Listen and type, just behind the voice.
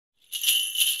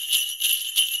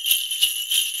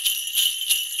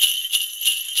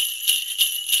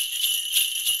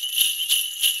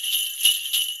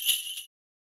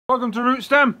Welcome to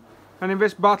Rootstem, and in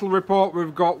this battle report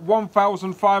we've got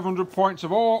 1,500 points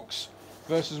of Orks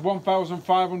versus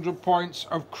 1,500 points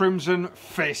of Crimson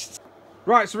Fists.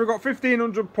 Right, so we've got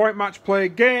 1,500 point match play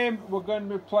game. We're going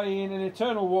to be playing an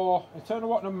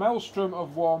Eternal Maelstrom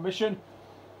of War mission.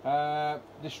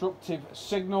 Disruptive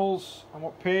Signals, and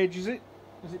what page is it?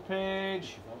 Is it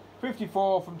page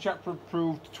 54 from Chapter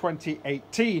Approved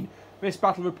 2018. This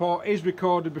battle report is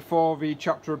recorded before the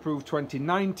Chapter Approved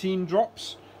 2019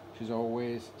 drops, which is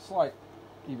always slight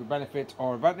either benefit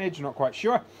or advantage, not quite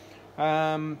sure.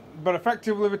 But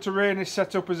effectively the terrain is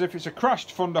set up as if it's a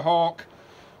crashed Thunderhawk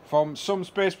from some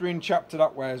Space Marine chapter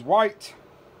that wears white.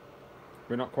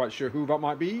 We're not quite sure who that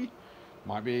might be.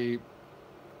 Might be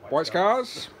White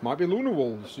Scars, might be Lunar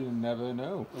Wolves, you never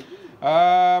know.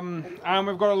 And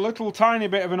we've got a little tiny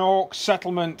bit of an Orc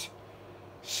settlement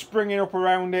springing up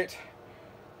around it.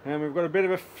 And we've got a bit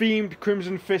of a themed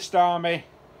Crimson Fist army,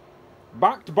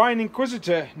 backed by an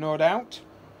Inquisitor, no doubt.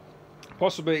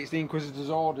 Possibly it's the Inquisitor's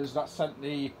orders that sent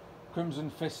the Crimson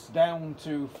Fists down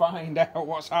to find out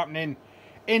what's happening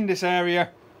in this area.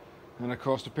 And of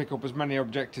course to pick up as many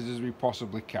objectives as we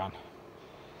possibly can.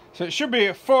 So it should be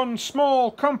a fun, small,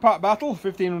 compact battle.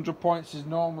 1,500 points is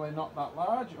normally not that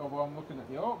large, although I'm looking at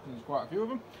the Orcs and there's quite a few of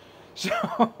them.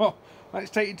 So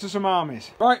let's take it to some armies.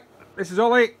 Right, this is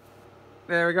Ollie.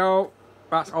 There we go.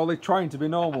 That's Ollie trying to be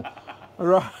normal.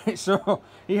 Right, so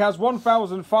he has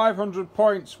 1,500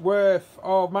 points worth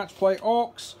of match play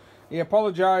Orcs. He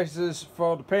apologises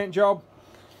for the paint job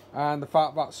and the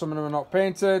fact that some of them are not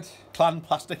painted. Clan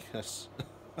Plasticus.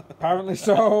 Apparently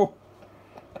so.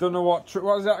 Don't know what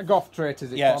is that, a Goff trait,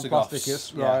 is it? Yeah, Clan it's a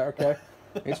Plasticus. Goffs. Yeah. Right, okay.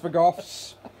 It's for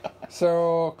Goffs.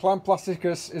 So Clan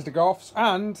Plasticus is the Goffs,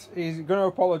 and he's going to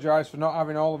apologise for not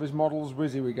having all of his models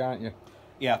WYSIWYG, aren't you?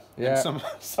 Yeah. Yeah. And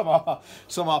some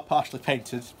are partially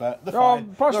painted, but they're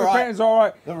fine. Partially They're painted's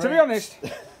alright. They're To be honest,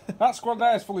 that squad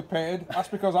there is fully painted. That's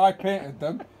because I painted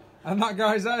them. And that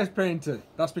guy's there is painted.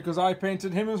 That's because I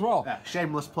painted him as well. Yeah,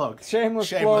 shameless plug. Shameless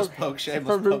plug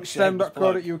for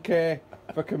rootstem.co.uk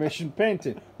for commission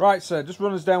painting. Right, sir, just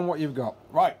run us down what you've got.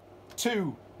 Right,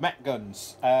 2 mech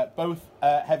guns, both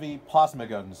heavy plasma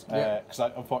guns, because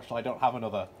unfortunately I don't have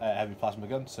another heavy plasma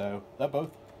gun, so they're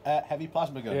both heavy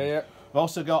plasma guns. Yeah. We've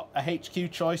also got a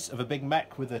HQ choice of a big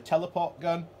mech with a teleport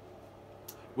gun.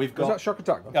 We've got... Was that shock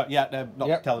attack gun? Oh, yeah, no,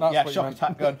 not teleport. Yeah, shock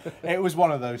attack gun. It was one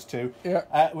of those two.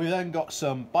 Yeah. We've then got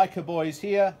some biker boys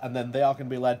here, and then they are going to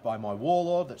be led by my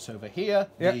warlord that's over here.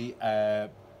 Yeah.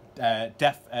 The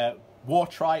Death War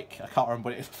Trike. I can't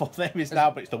remember what its full name is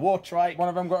now, but it's the War Trike. One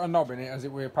of them got a knob in it, as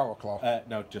it were a power claw.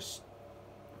 No,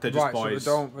 they're just boys.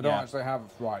 So they don't actually have.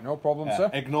 Right, no problem,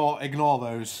 sir. Ignore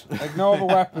those. Ignore the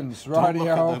weapons. Right,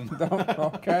 don't look at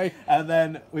them. Okay. And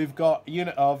then we've got a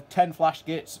unit of 10 flash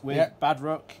gits with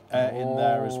Badrook in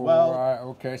there as well. Right,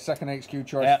 okay. Second HQ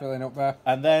choice filling up there.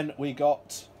 And then we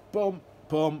got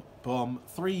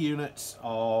 3 units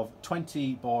of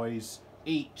 20 boys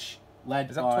each, led by...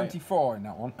 Is that 24 in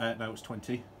that one? No, it's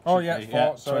 20. Oh, yeah,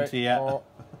 4. Sorry. 20, yeah. 4.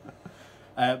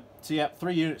 So, yeah,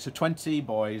 3 units of 20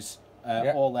 boys,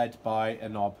 all led by a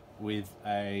knob with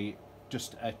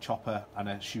just a chopper and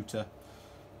a shooter.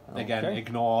 Again,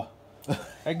 ignore them.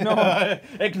 Ignore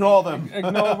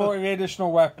the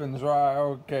additional weapons, right?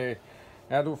 Okay.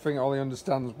 I don't think Ollie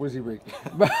understands WYSIWYG.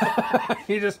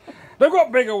 They've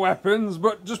got bigger weapons,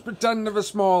 but just pretend they're the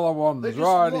smaller ones. They just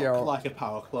look like a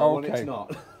power claw when it's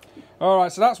not. All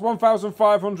right, so that's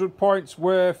 1,500 points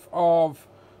worth of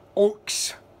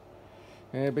Orks.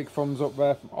 Yeah, big thumbs up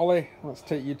there from Ollie. Let's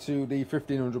take you to the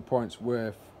 1,500 points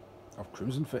worth of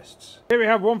Crimson Fists. Here we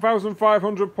have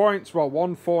 1,500 points, well,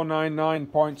 1,499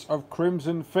 points of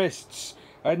Crimson Fists.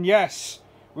 And yes,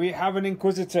 we have an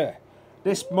Inquisitor.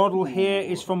 This model here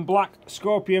is from Black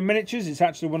Scorpion Miniatures. It's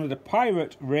actually one of the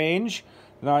pirate range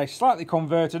that I slightly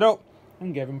converted up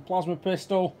and gave him plasma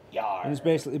pistol. Yarr. And it's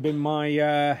basically been my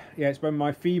it's been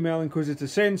my female Inquisitor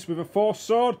since, with a force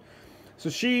sword. So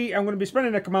I'm going to be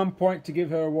spending a command point to give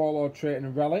her a warlord trait and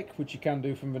a relic, which you can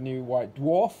do from the new white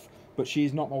dwarf, but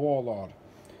she's not my warlord.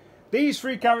 These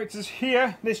 3 characters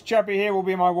here, this chappy here will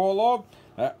be my warlord,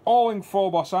 all in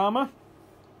 4 boss armour.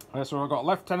 So I've got a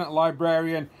lieutenant,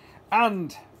 librarian,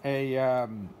 and a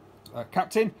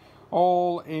captain,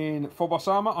 all in 4 boss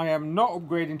armour. I am not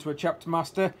upgrading to a chapter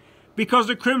master because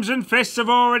the Crimson Fists have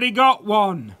already got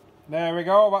one. There we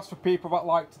go. That's for people that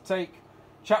like to take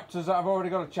chapters that have already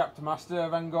got a chapter master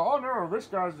and then go, oh no, this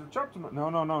guy's a chapter master.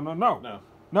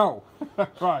 No.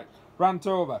 Right, rant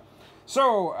over.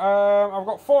 So I've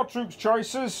got 4 troops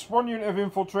choices, 1 unit of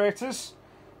infiltrators,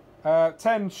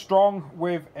 10 strong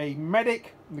with a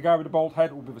medic. The guy with the bald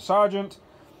head will be the sergeant.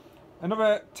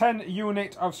 another 10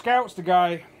 unit of scouts. The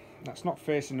guy that's not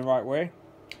facing the right way.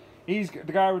 The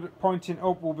guy pointing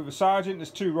up will be the sergeant.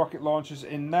 There's 2 rocket launchers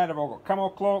in there. They've all got camo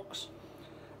cloaks.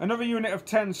 Another unit of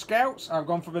 10 scouts. I've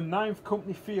gone for the 9th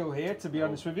company feel here, to be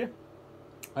honest with you.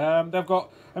 They've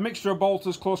got a mixture of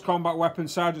bolters, close combat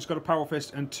weapons. Sergeant's got a power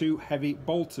fist and 2 heavy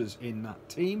bolters in that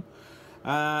team.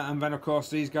 And then, of course,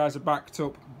 these guys are backed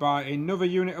up by another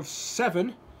unit of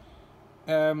 7.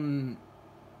 Yeah.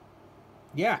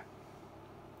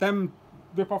 Them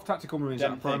rip-off tactical marines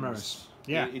out of primaries.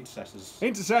 Yeah. Intercessors.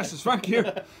 Intercessors, thank you.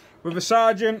 With the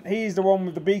sergeant, he's the one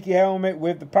with the beaky helmet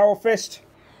with the power fist.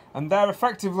 And they're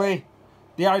effectively,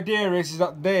 the idea is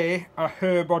that they are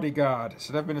her bodyguard.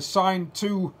 So they've been assigned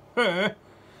to her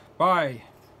by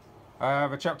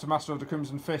the chapter master of the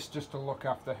Crimson Fist just to look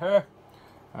after her.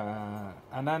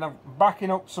 And then I'm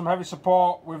backing up some heavy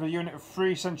support with a unit of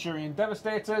 3 Centurion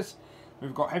Devastators.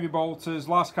 We've got heavy bolters,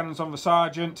 last cannons on the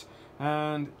sergeant,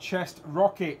 and chest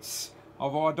rockets.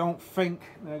 Although I don't think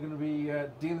they're going to be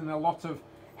dealing a lot of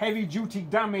heavy duty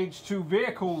damage to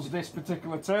vehicles this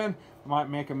particular turn.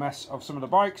 Might make a mess of some of the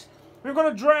bikes. We've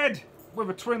got a Dread with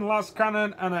a twin las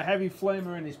cannon and a heavy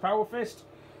flamer in his power fist,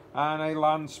 and a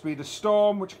land speeder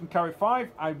storm which can carry 5.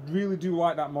 I really do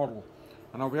like that model,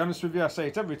 and I'll be honest with you, I say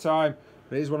it every time,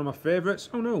 but it is one of my favourites.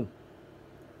 Oh no,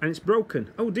 and it's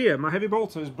broken. Oh dear, my heavy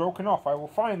bolter is broken off. I will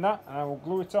find that and I will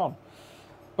glue it on.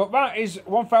 But that is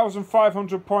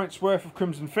 1,500 points worth of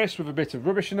Crimson Fist with a bit of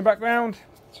rubbish in the background.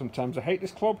 Sometimes I hate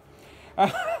this club.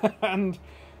 And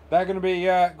they're going to be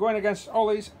going against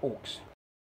Ollie's Orks.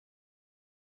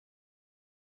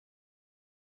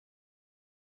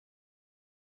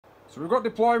 So we've got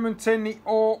deployment in. The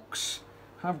Orks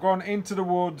have gone into the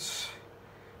woods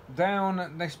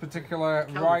down this particular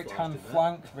right-hand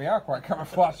flank. They are quite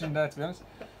camouflaged in there, to be honest.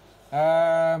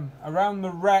 Around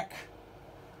the wreck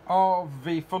of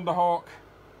the Thunderhawk.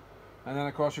 And then,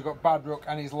 of course, you've got Badrook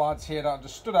and his lads here that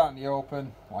just stood out in the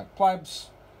open like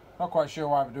plebs. Not quite sure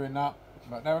why we're doing that,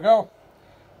 but there we go.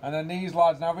 And then these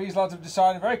lads. Now, these lads have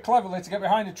decided very cleverly to get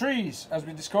behind the trees. As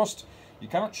we discussed, you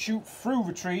cannot shoot through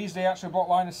the trees. They actually block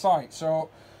line of sight. So,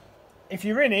 if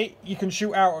you're in it, you can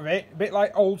shoot out of it. A bit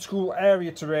like old school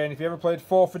area terrain. If you ever played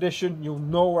 4th edition, you'll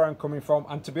know where I'm coming from.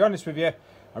 And to be honest with you,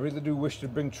 I really do wish to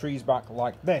bring trees back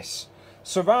like this.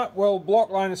 So that will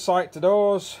block line of sight to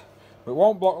those. It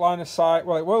won't block line of sight.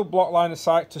 Well, it will block line of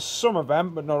sight to some of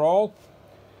them, but not all.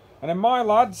 And then my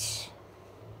lads,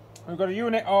 we've got a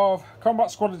unit of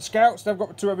combat squadron scouts. They've got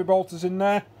the 2 heavy bolters in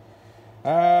there.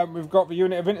 We've got the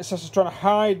unit of intercessors trying to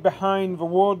hide behind the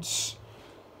woods.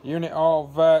 Unit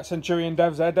of Centurion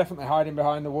devs, they're definitely hiding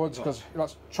behind the woods because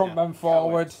let's tromp them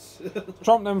forward.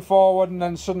 Tromp them forward and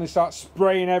then suddenly start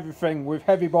spraying everything with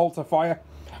heavy bolter fire.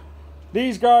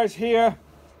 These guys here,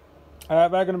 they're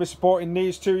going to be supporting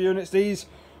these 2 units. These,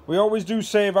 we always do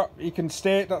say that you can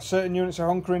state that certain units are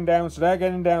hunkering down, so they're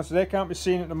getting down, so they can't be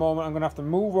seen at the moment. I'm going to have to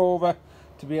move over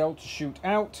to be able to shoot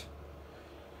out.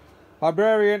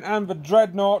 Librarian and the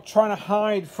Dreadnought trying to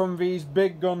hide from these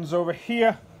big guns over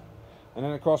here. And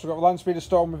then, of course, we've got the Land Speeder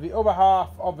Storm with the other half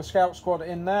of the Scout Squad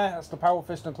in there. That's the Power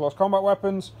Fist and Close Combat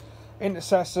Weapons.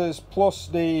 Intercessors plus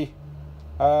the...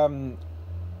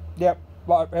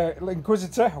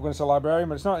 Inquisitor. I'm going to say Librarian,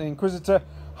 but it's not an Inquisitor.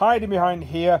 Hiding behind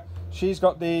here. She's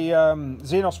got the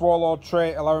Xenos Warlord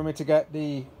trait, allowing me to get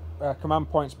the command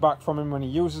points back from him when he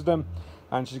uses them.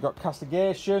 And she's got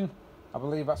Castigation. I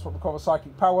believe that's what we call a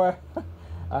Psychic Power.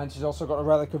 And she's also got a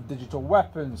Relic of Digital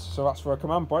Weapons. So that's for a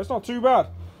command point. It's not too bad.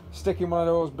 Sticking one of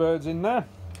those birds in there.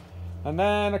 And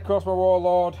then, of course, my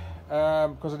Warlord,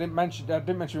 because I didn't mention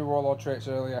my Warlord traits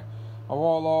earlier. My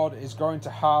Warlord is going to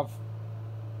have...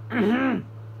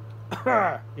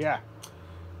 yeah.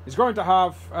 He's going to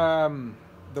have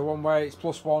the one where it's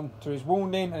 +1 to his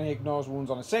wounding and he ignores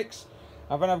wounds on a 6.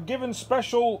 And then I've given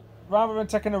special, rather than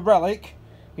taking a relic,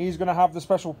 he's going to have the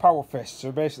special Power Fist.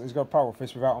 So basically he's got a Power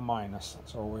Fist without a minus.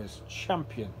 That's always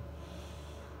champion.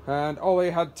 And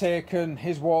Ollie had taken,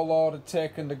 his Warlord had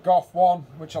taken the Goff one,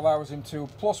 which allows him to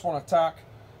 +1 attack.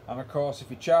 And of course if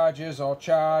he charges or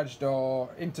charged or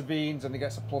intervenes, and he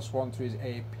gets a +1 to his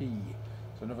AP.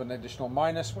 So another additional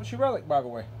minus. What's your relic, by the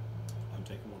way? I'm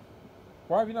taking one.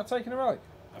 Why have you not taken a relic?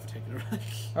 I've taken a relic.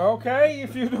 Okay,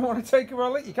 if you don't want to take a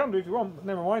relic, you can do if you want, but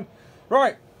never mind.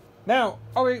 Right, now,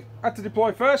 Ollie had to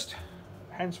deploy first,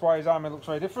 hence why his army looks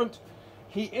very different.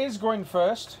 He is going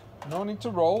first, no need to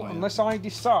roll, unless I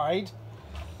decide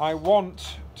I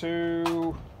want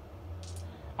to...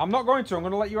 I'm not going to, I'm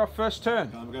going to let you have first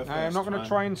turn. I'm not going to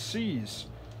try and seize.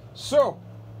 So,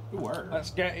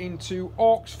 let's get into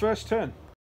Orcs' first turn.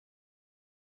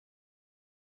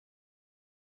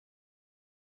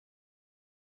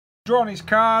 drawn his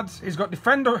cards. He's got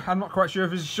Defender. I'm not quite sure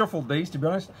if he's shuffled these, to be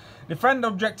honest. Defend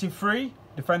Objective 3,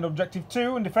 Defend Objective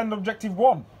 2, and Defend Objective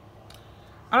 1.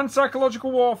 And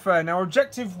Psychological Warfare. Now,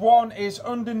 Objective 1 is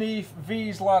underneath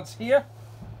these lads here.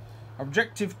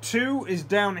 Objective 2 is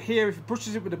down here. If he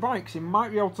pushes it with the bikes, he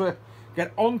might be able to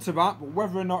get onto that, but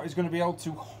whether or not he's going to be able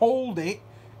to hold it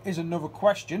is another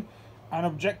question. And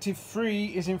Objective 3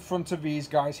 is in front of these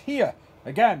guys here.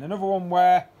 Again, another one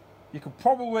where you could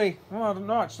probably, well, I don't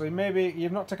know actually, maybe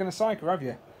you've not taken a Psycho, have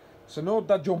you? So no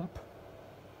da jump.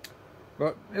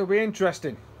 But it'll be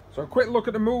interesting. So a quick look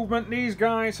at the movement. These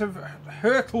guys have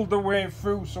hurtled their way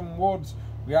through some woods.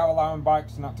 We are allowing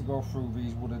bikes not to go through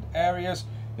these wooded areas.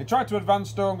 They tried to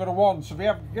advance though and got a 1, so they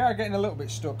are getting a little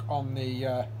bit stuck on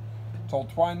the tall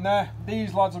twine there.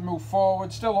 These lads have moved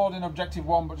forward, still holding Objective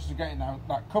 1, but just getting out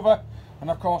that cover. And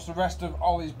of course the rest of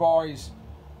all these boys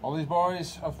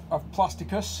of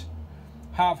Plasticus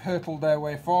have hurtled their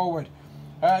way forward.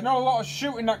 Not a lot of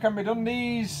shooting that can be done.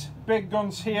 These big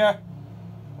guns here,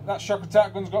 that shock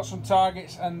attack gun's got some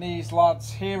targets, and these lads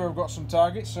here have got some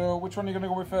targets. So which one are you going to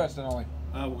go with first then, Ollie?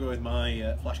 We'll go with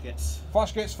my flash gates.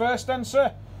 Flash gates first then,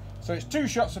 sir. So it's 2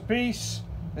 shots apiece.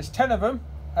 There's 10 of them,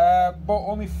 but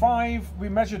only 5 we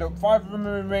measured up. 5 of them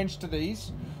are in range to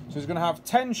these. So he's going to have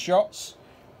 10 shots,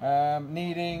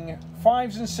 needing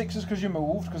 5s and 6s because you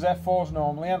moved, because they're 4s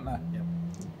normally, aren't they? Yep.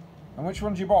 And which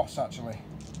one's your boss, actually?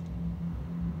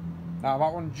 Now,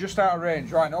 that one just out of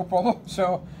range. Right, no problem.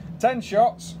 So, 10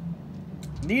 shots,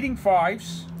 needing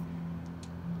 5s.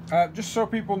 Just so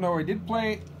people know, he did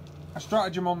play a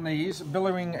stratagem on these,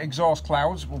 billowing exhaust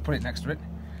clouds. We'll put it next to it.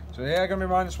 So they are going to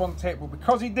be -1 tick, but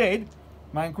because he did,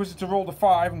 my Inquisitor rolled a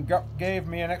 5 and gave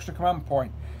me an extra command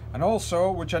point. And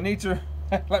also, which I need to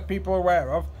let people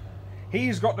aware of,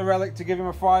 he's got the relic to give him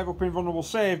a 5 up invulnerable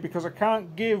save, because I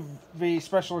can't give the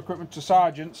special equipment to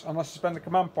sergeants unless I spend a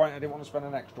command point. I didn't want to spend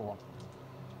an extra one.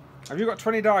 Have you got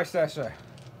 20 dice there, sir?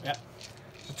 Yep.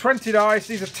 So 20 dice,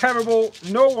 these are terrible.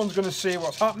 No one's going to see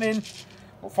what's happening.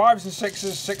 But 5s and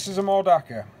 6s, 6s are more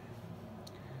darker.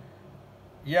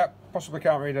 Yep, possibly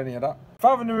can't read any of that.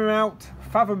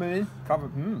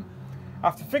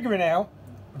 After figuring out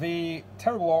the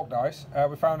terrible orc dice,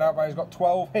 we found out that he's got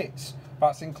 12 hits.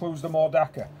 That includes the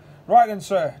Mordaka. Right then,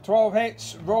 sir, 12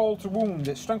 hits, roll to wound.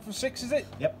 It's strength of 6, is it?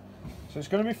 Yep. So it's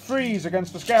going to be 3s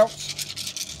against the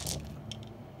scouts.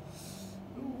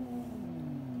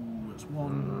 Ooh, it's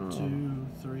 1, 2,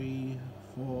 3,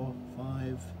 4,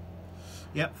 5.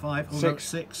 Yep, 5. Oh, 6.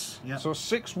 6. Yep. So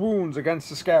 6 wounds against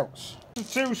the scouts.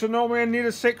 2, so normally I need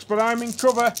a 6, but I'm in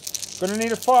cover. Gonna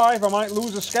need a 5. I might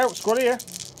lose a scout squad here.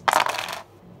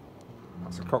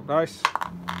 That's a cock dice.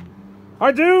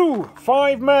 I do!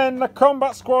 5 men. The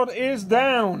combat squad is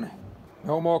down.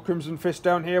 No more Crimson Fist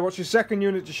down here. What's your second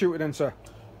unit to shoot it in, sir?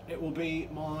 It will be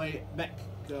my mech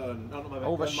gun. No, not my mech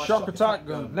gun. The shock attack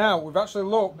gun. Now, we've actually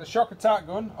looked. The shock attack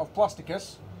gun of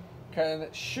Plasticus can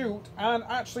shoot and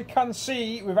actually can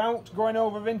see, without going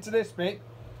over into this bit,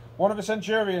 one of the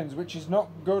Centurions, which is not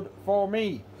good for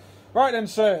me. Right then,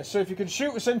 sir. So if you can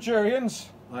shoot the Centurions.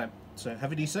 Right. So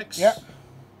heavy D6. Yep.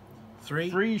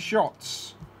 3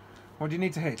 shots. What do you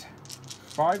need to hit?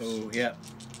 5s? Oh, yeah.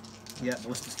 Yeah, the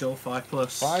list is still 5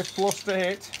 plus. 5 plus to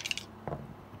hit.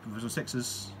 With some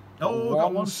 6s. Oh,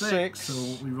 got 1 6. So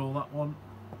we roll that one.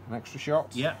 An extra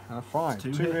shot. Yeah. And a 5.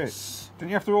 2 hits. Didn't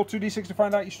you have to roll 2d6 to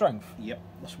find out your strength? Yep,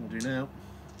 that's what we'll do now.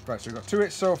 Right, so we've got 2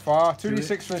 hits so far.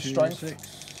 2d6 for his strength.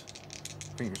 6.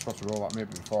 I think you're supposed to roll that maybe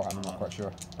beforehand, I'm not quite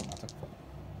sure. Doesn't matter.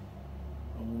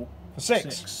 Oh, for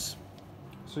 6.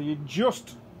 So you're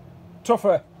just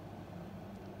tougher.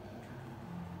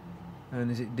 And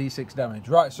is it d6 damage?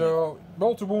 Right, so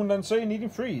roll to wound then, so you're needing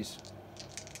 3s.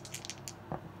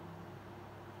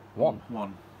 1.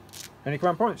 1. Any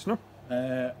command points? No?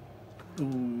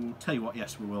 Ooh, tell you what,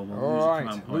 yes, we will. We'll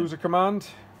Alright, lose a command.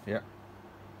 Yeah.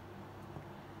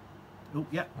 Oh,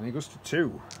 yeah. And he goes to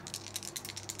 2.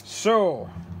 So,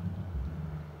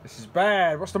 this is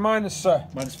bad. What's the minus, sir?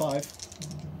 -5.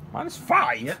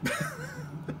 -5? Yep.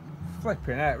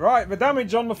 Flipping out. Right, the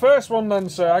damage on the first one then,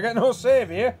 sir. I get no save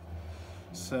here.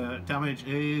 So, damage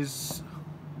is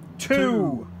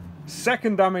 2.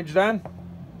 Second damage then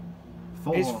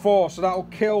 4. is 4, so that'll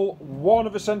kill one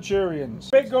of the Centurions.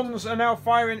 Big guns are now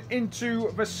firing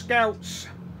into the scouts.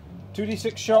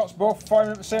 2d6 shots, both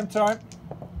firing at the same time.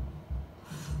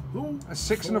 Ooh, a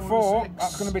 6 and a 4,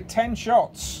 that's going to be 10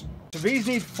 shots. So these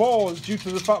need 4s due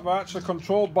to the fact they're actually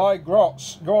controlled by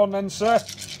grots. Go on then, sir.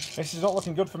 This is not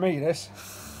looking good for me, this.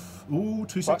 Ooh,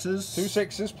 2 6s. 2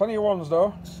 6s, plenty of 1s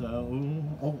though. So,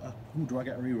 do I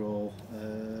get a reroll?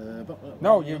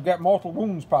 No, you get mortal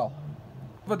wounds, pal.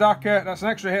 Vodaka, that's an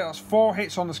extra hit, that's 4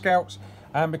 hits on the scouts,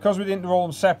 and because we didn't roll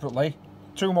them separately,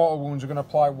 2 mortal wounds are going to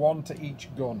apply 1 to each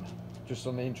gun, just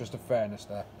on the interest of fairness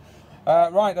there.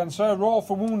 Right then, sir, roll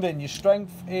for wounding. Your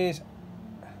strength is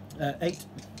 8.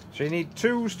 So you need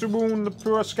 2s to wound the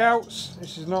poor scouts.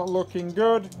 This is not looking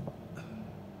good.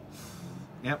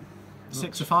 Yep.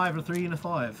 6, a 5, a 3 and a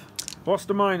 5. What's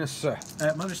the minus, sir?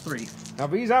 -3. Now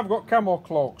these have got camo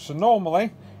cloaks, so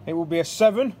normally it will be a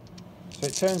 7, so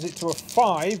it turns it to a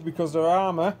 5 because their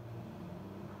armour.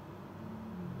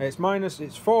 It's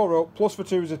 4 up, plus for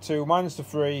 2 is a 2, minus the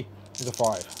 3 is a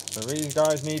 5. So these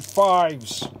guys need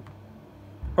 5s.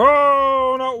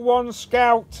 Oh, not 1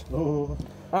 scout. Oh.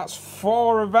 That's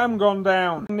 4 of them gone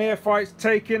down. Neophyte's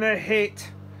taking a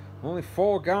hit. Only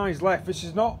 4 guys left. This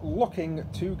is not looking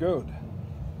too good.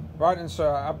 Right, and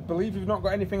sir, I believe you've not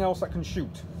got anything else that can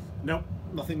shoot. Nope,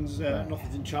 nothing's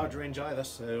in charge range either.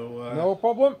 So no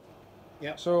problem.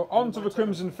 Yeah. So on to the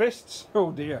Crimson Fists.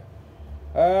 Oh dear.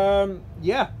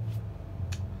 Yeah.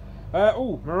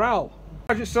 Oh, morale.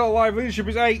 Sergeant still alive. Leadership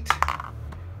is 8.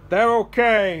 They're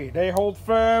okay. They hold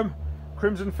firm.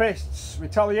 Crimson Fists.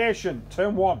 Retaliation.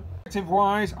 Turn 1. Objective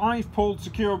wise, I've pulled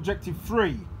secure objective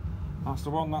 3. That's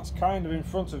the one that's kind of in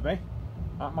front of me.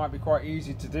 That might be quite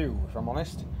easy to do, if I'm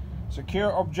honest.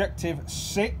 Secure objective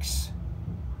 6.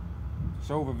 It's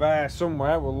over there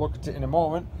somewhere. We'll look at it in a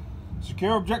moment.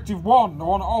 Secure objective 1, the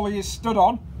one Ollie is stood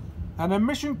on. And a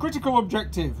mission critical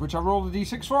objective, which I rolled a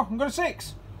d6 for. I'm got a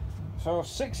 6. So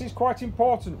 6 is quite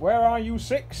important. Where are you,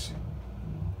 6?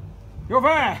 You're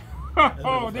there!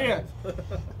 Oh dear.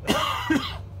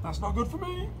 That's not good for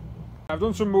me. I've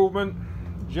done some movement.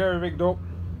 Jerry rigged up.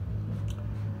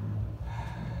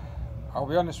 I'll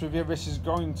be honest with you, this is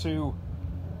going to...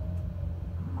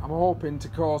 I'm hoping to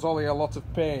cause Ollie a lot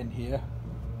of pain here.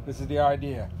 This is the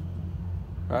idea.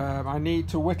 I need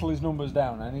to whittle his numbers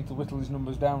down. I need to whittle his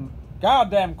numbers down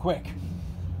goddamn quick.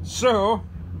 So,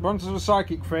 we're on to the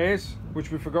psychic phase,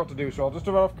 which we forgot to do, so I'll just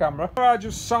do it off camera. I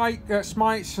just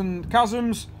smites and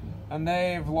chasms, and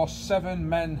they've lost 7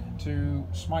 men to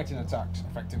smiting attacks,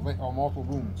 effectively, or mortal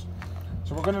wounds.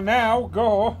 So we're going to now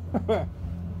go...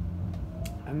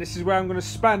 and this is where I'm going to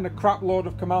spend a crap load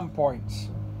of command points.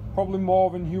 Probably more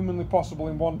than humanly possible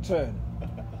in 1 turn.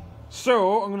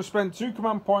 So, I'm going to spend 2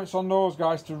 command points on those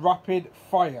guys to rapid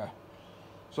fire.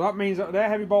 So that means that they're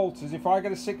heavy bolters. If I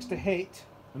get a 6 to hit,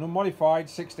 an unmodified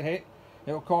 6 to hit,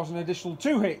 it will cause an additional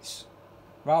 2 hits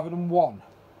rather than 1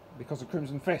 because of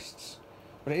Crimson Fists.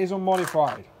 But it is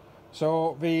unmodified.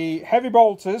 So the heavy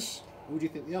bolters... Who do you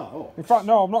think they are? Oh. In fact,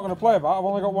 no, I'm not going to play that. I've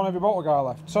only got 1 heavy bolter guy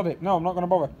left. Sod it. No, I'm not going to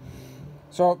bother.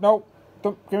 So, no,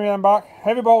 don't give me them back.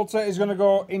 Heavy bolter is going to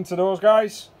go into those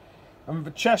guys. And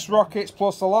the chest rockets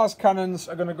plus the las cannons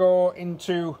are going to go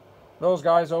into those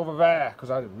guys over there, because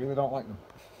I really don't like them.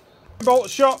 Bolter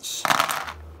shots.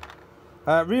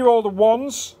 Reroll the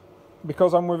 1s,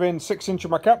 because I'm within 6 inches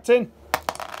of my captain.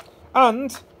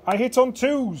 And I hit on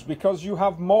 2s, because you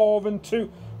have more than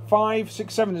 2, 5,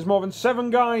 6, 7. There's more than 7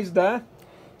 guys there.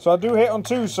 So I do hit on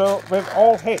 2, so they've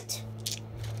all hit.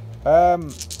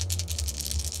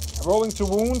 Rolling to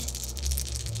wound.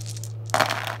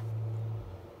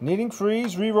 Needing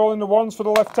freeze, re-rolling the 1s for the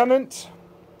lieutenant.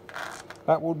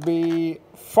 That would be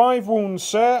 5 wounds,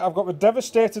 sir. I've got the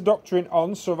Devastator Doctrine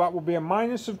on, so that will be a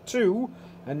minus of 2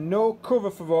 and no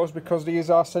cover for those because these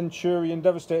are Centurion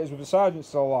Devastators with the Sergeant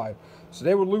still alive. So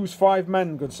they will lose 5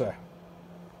 men, good sir.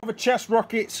 The chest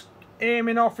rockets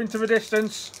aiming off into the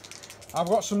distance. I've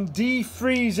got some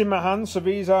D3s in my hand, so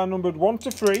these are numbered 1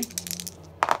 to 3.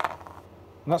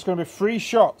 And that's going to be 3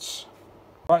 shots.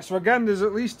 Right, so again, there's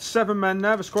at least 7 men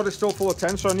there. The squad is still full of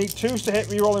 10, so I need 2s to hit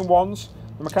re-rolling 1s.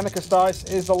 The Mechanicus dice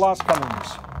is the last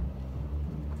cannons.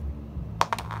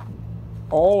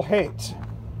 All hit.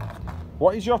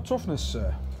 What is your toughness,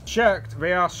 sir? Checked,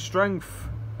 they are strength.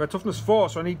 They're toughness 4,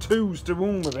 so I need 2s to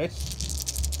wound with this.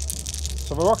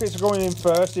 So the rockets are going in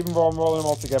first, even though I'm rolling them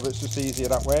all together, it's just easier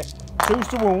that way. 2s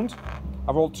to wound.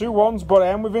 I've rolled 2 1s, but I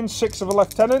am within 6 of a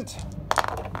lieutenant.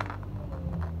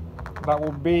 That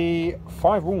will be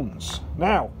 5 wounds.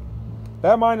 Now,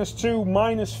 they're minus 2,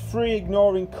 minus 3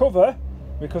 ignoring cover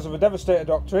because of a Devastator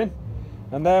Doctrine.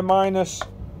 And they're minus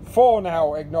 4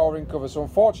 now ignoring cover. So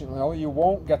unfortunately, you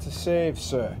won't get a save,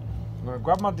 sir. I'm going to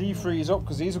grab my D3s up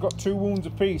because these have got 2 wounds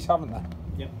apiece, haven't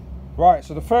they? Yep. Right,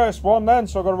 so the first one then,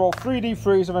 so I've got to roll 3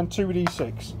 D3s and then 2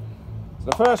 D6. So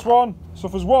the first one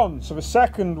suffers 1. So the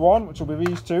second one, which will be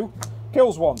these 2,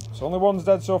 kills 1. So only 1's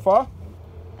dead so far.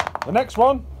 The next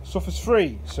one suffers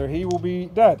 3, so he will be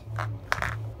dead.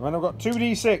 And then I've got 2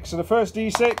 D6, so the first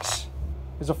D6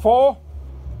 is a 4.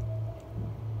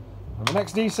 And the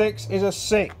next D6 is a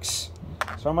 6.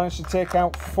 So I managed to take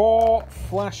out 4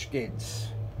 flash gates.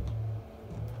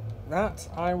 That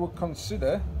I would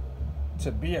consider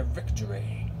to be a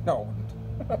victory. No,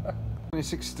 I wouldn't.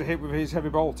 26 to hit with his heavy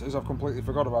bolters. I've completely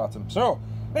forgot about them. So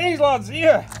these lads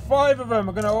here, 5 of them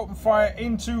are going to open fire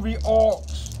into the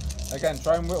Orks. Again,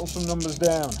 try and whittle some numbers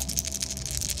down.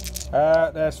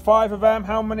 There's 5 of them.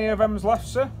 How many of them's left,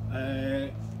 sir?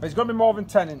 There's going to be more than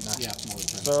 10 in there. Yeah, it's more than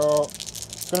 10. So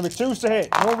it's going to be 2s to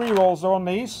hit. No rerolls though on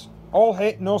these. All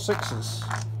hit, no 6s.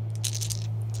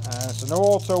 So no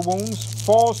auto wounds.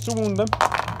 4s to wound them.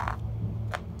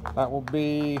 That will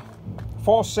be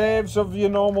 4 saves of your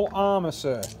normal armour,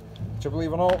 sir. Which I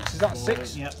believe on Orks is that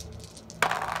 6? Yep.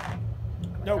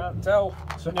 Nope. Can't tell.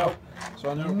 So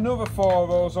another 4 of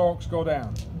those Orks go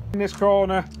down. In this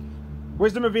corner,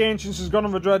 Wisdom of the Ancients has gone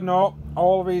on the Dreadnought.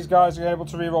 All of these guys are able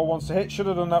to reroll once to hit. Should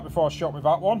have done that before I shot with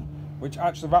that one, which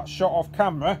actually that shot off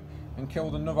camera and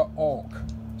killed another Ork.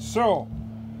 So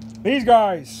these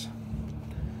guys,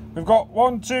 we've got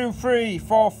 1, 2, 3,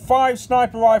 4, 5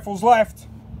 sniper rifles left.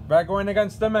 They're going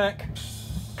against the mech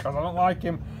because I don't like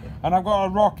him, and I've got a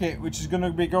rocket which is going to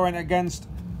be going against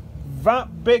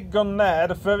that big gun there,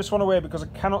 the furthest one away, because I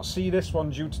cannot see this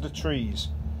one due to the trees.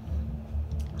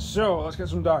 So let's get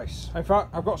some dice. In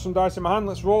fact, I've got some dice in my hand.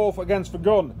 Let's roll against the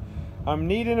gun. I'm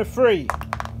needing a 3.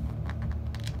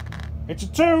 It's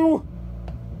a 2,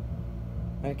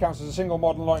 and it counts as a single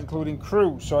model, not including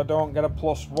crew, so I don't get a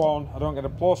 +1. I don't get a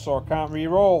plus, so I can't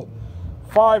re-roll.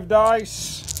 5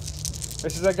 dice.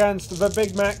 This is against the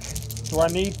big mech. Do I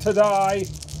need to die?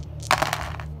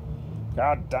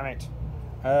 God damn it.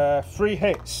 3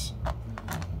 hits.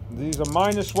 These are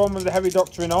 -1 with the heavy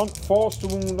doctrine on. 4s to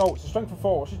wound. No, it's a strength of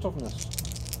 4. What's your toughness?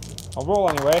 I'll roll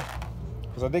anyway,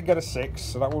 because I did get a 6,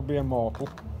 so that would be a mortal.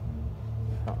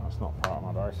 Oh, that's not part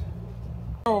of my dice.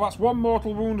 So that's 1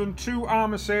 mortal wound and 2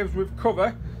 armour saves with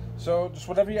cover. So just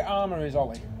whatever your armour is,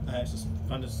 Ollie. It's a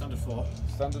standard 4.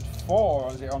 Standard 4,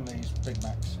 or is it on these big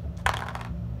mechs?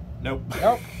 Nope.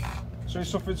 Nope. So he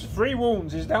suffers 3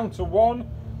 wounds. He's down to 1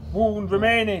 wound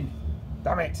remaining.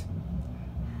 Damn it.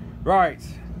 Right.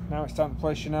 Now it's time to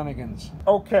play shenanigans.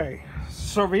 Okay.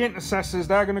 So the intercessors,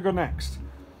 they're going to go next.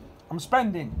 I'm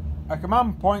spending a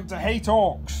command point to hate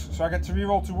Orks, so I get to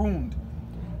reroll to wound.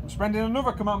 I'm spending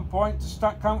another command point to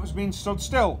stack counters being stood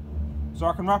still, so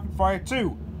I can rapid fire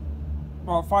 2.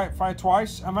 Well, fire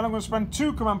twice, and then I'm going to spend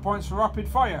 2 command points for rapid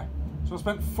fire. So I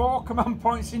spent 4 command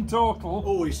points in total.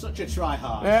 Oh, he's such a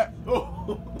try-hard. Yeah.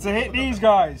 Oh. To hit these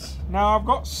guys. Now I've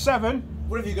got 7.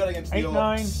 What have you got against the 8,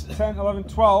 Orks? 9, 10, 11,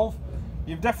 12.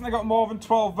 You've definitely got more than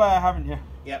 12 there, haven't you?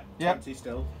 Yep, 20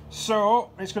 still. So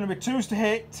it's going to be 2s to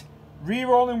hit,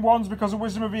 re-rolling 1s because of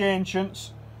Wisdom of the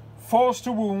Ancients, 4s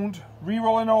to wound,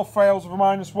 re-rolling all fails with a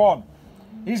 -1.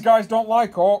 These guys don't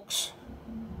like Orks.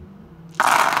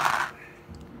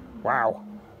 Wow.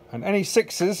 And any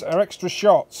 6s are extra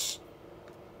shots.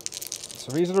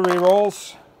 So these are the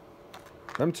re-rolls.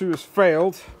 Them 2 has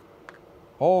failed.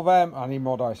 All of them, I need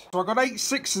more dice. So I got 8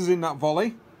 6s in that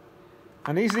volley.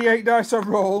 And these are the 8 dice I've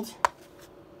rolled.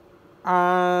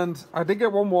 And I did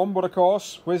get 1-1, but of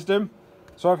course, wisdom.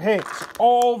 So I've hit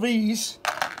all these.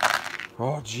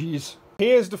 Oh, jeez.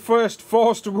 Here's the first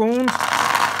 4s to wound.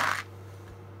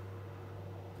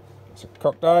 It's a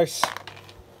cock dice.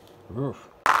 Oof.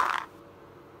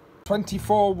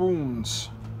 24 wounds.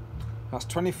 That's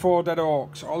 24 dead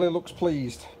Orks. Ollie looks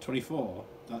pleased. 24?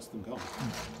 That's them gone.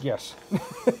 Yes.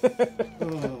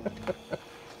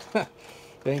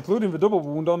 Yeah, including the double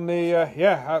wound on the...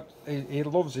 yeah, he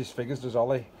loves his figures, does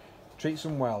Ollie. Treats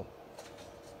them well.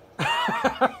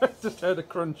 Just heard a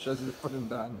crunch as he's putting them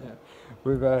down here.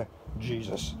 With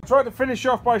Jesus. I tried to finish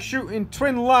off by shooting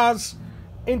twin las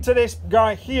into this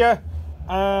guy here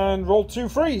and rolled 2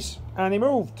 threes. And he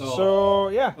moved. Oh. So,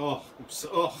 yeah.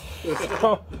 So,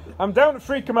 I'm down to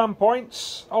 3 command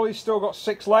points. Ollie's still got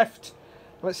 6 left.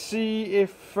 Let's see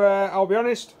if, I'll be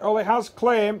honest, Ollie has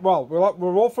claimed, well,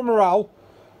 we'll roll for morale,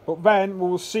 but then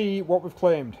we'll see what we've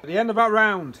claimed. At the end of that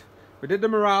round, we did the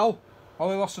morale.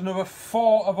 Ollie lost another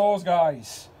 4 of those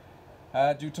guys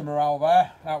due to morale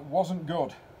there. That wasn't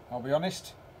good, I'll be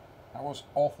honest. That was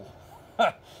awful.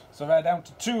 So they're down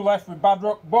to 2 left with bad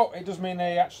luck, but it does mean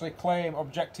they actually claim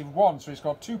objective 1. So he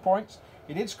scored 2 points.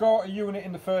 He did score a unit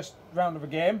in the first round of the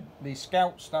game, the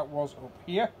scouts that was up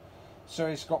here. So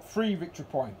he's got 3 victory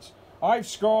points. I've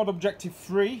scored objective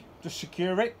 3, just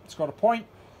secure it. It's got a point.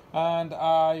 And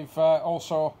I've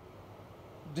also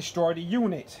destroyed a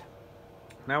unit.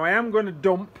 Now I am going to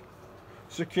dump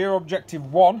secure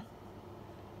objective 1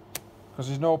 because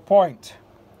there's no point.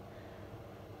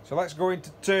 So let's go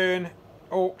into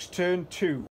Orks turn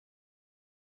 2.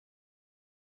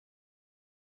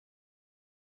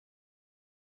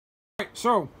 Right,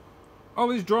 so,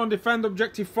 Ollie's drawn Defend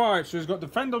Objective 5. So he's got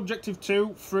Defend Objective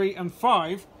 2, 3 and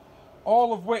 5.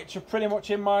 All of which are pretty much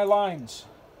in my lines.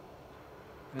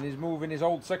 And he's moving his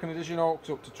old 2nd edition Orks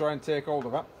up to try and take hold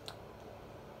of that.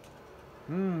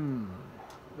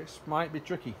 This might be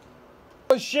tricky.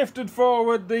 It's shifted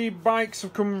forward, the bikes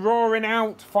have come roaring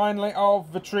out finally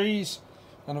of the trees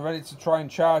and are ready to try and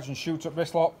charge and shoot up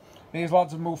this lot. These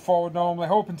lads have moved forward normally,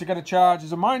 hoping to get a charge.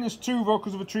 There's a -2 though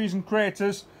because of the trees and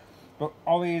craters, but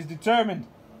Ollie is determined.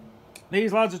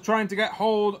 These lads are trying to get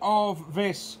hold of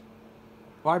this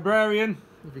librarian,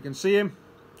 if you can see him,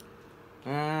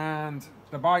 and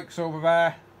the bikes over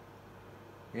there.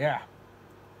 Yeah,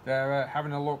 they're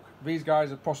having a look. These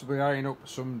guys are possibly eyeing up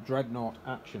some dreadnought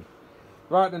action.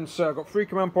 Right then, sir, got 3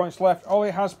 command points left.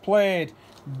 Ollie has played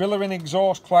billowing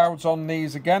exhaust clouds on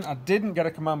these again. I didn't get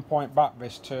a command point back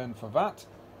this turn for that.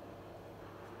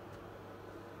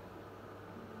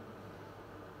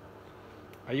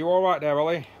 Are you all right there,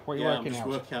 Ollie? What are you working out? I'm just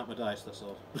working out my dice, that's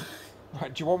all.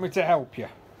 Right, do you want me to help you?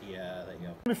 Yeah, there you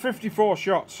go. Only 54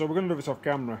 shots, so we're going to do this off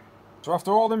camera. So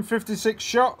after all them 56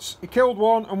 shots, he killed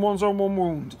one and one's on 1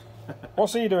 wound.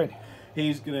 What's he doing?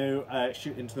 He's going to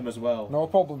shoot into them as well. No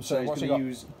problem, sir. So he's going to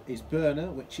use his burner,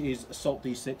 which is Assault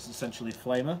D6, essentially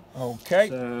Flamer. Okay.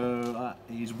 So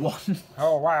he's 1.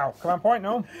 Oh, wow. Command point,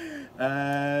 no?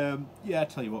 Yeah, I'll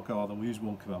tell you what, go on then. We'll use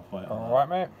 1 command point. All right,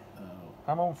 mate.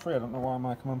 I'm on 3. I don't know why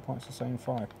my command point's the same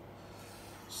 5.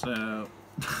 So...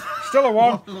 Still a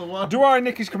 1. Do I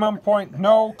nick his command point?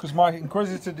 No, because my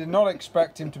Inquisitor did not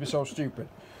expect him to be so stupid.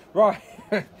 Right.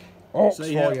 Orks so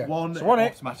yeah, for you. 1 so 1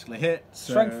 automatically hit.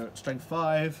 So strength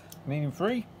 5. Meaning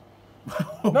 3.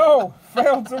 No,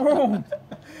 failed to wound.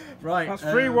 Right. That's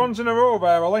 3 ones in a row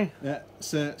there, Ollie. Yeah.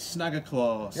 So Snagger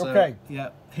Claw. So, okay. Yeah.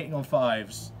 Hitting on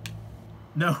 5s.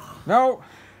 No. No.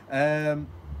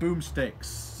 Boomsticks.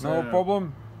 So no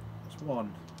problem. It's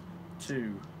 1,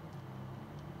 2,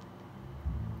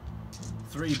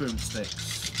 3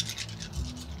 boomsticks.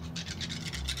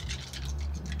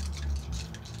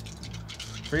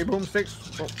 3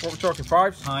 boomsticks. What we're talking?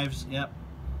 5s? 5s. Yep.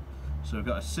 So we've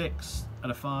got a 6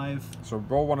 and a 5. So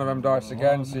roll one of them dice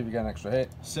again. See if you get an extra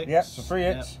hit. 6. Yep. So 3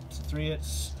 hits. Yep, so 3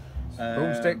 hits.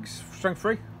 Boomsticks. Strength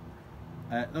 3.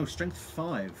 No, strength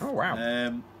 5. Oh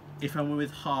wow. If I'm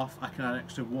with half, I can add an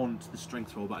extra 1 to the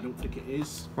strength roll, but I don't think it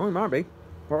is. Oh, it might be.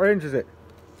 What range is it?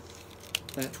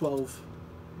 12.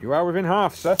 You are within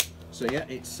half, sir. So yeah,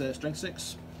 it's strength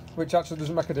 6. Which actually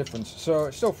doesn't make a difference. So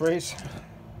it still frees.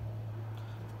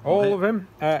 All of him.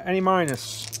 Any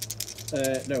minus?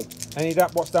 No. Any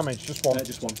what's damage? Just 1.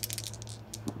 Just 1.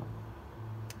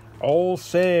 All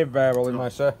saved there, Ollie, my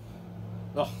sir.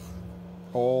 Oh.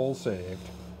 All saved.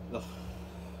 Oh.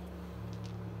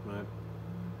 Right.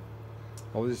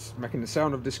 Ollie's making the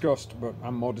sound of disgust, but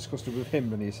I'm more disgusted with him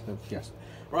than he's yes.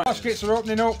 Right. Baskets are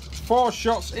opening up. 4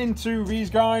 shots into these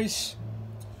guys.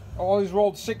 Ollie's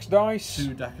rolled 6 dice.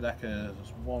 2 Daka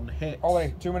 1 hit.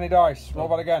 Ollie, too many dice. Roll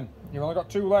that again. You've only got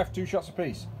 2 left. 2 shots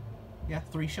apiece. Yeah,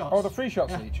 3 shots. Oh, the 3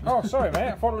 shots each. Oh, sorry, mate.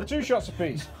 I thought it were 2 shots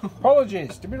apiece.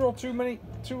 Apologies. Did we roll 2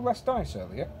 less dice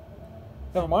earlier?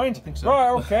 Never mind. I think so. Right,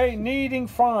 okay. Needing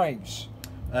 5s.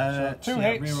 So 2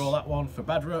 hits. Reroll that one for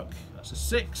Badrook. That's a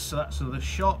 6, so that's another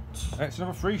shot. It's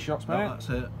another 3 shots, mate. Oh, that's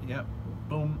it. Yep.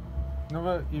 Boom.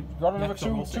 You've got another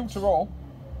 2 to roll.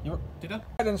 Did I? Right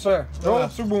then, sir. Roll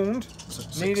to wound. So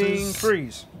Needing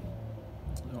 3s.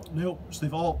 No, so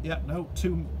they've all. Yep. No,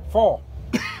 2. 4.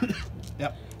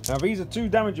 Yep. Now these are 2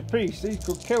 damage apiece. These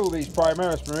could kill these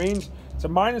Primaris Marines. It's a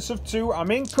 -2. I'm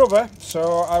in cover,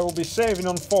 so I will be saving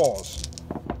on 4s.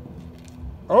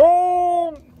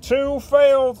 Oh, 2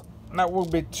 failed. That will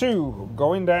be 2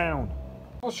 going down.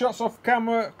 Couple shots off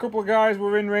camera. A couple of guys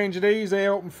were in range of these. They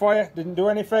opened fire. Didn't do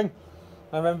anything.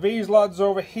 And then these lads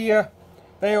over here,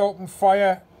 they opened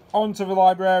fire onto the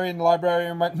librarian. The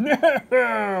librarian went,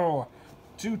 no!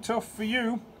 Too tough for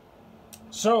you.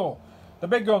 So, the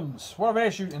big guns, what are they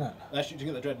shooting at? They're shooting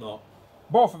at the Dreadnought.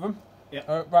 Both of them?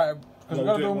 Yeah. Right, because we've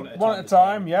got to do them one at a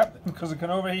time, yep, because it can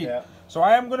overheat. Yeah. So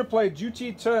I am going to play Duty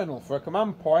Eternal for a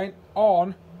command point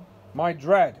on my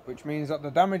Dread, which means that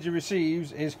the damage he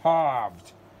receives is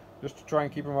halved, just to try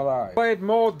and keep him alive. Played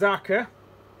more Daka.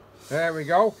 There we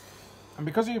go. And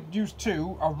because he used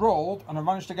 2, I rolled and I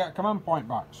managed to get a command point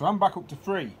back. So I'm back up to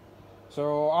 3.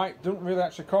 So it doesn't really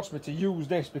actually cost me to use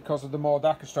this because of the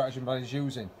Mordaka stratagem that he's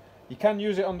using. You can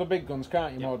use it on the big guns,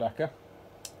 can't you, yep. Mordaka?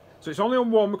 So it's only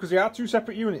on 1 because they are 2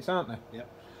 separate units, aren't they? Yep.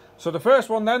 So the first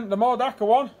one then, the Mordaka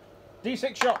one,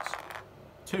 D6 shots.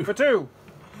 2. For 2.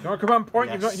 You want a command point?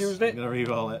 Yes, You've not used it. I'm going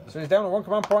to reroll it. So he's down to 1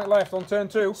 command point left on turn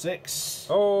 2. 6.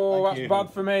 Oh, that's bad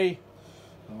for me.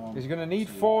 He's going to need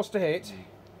 4s to hit.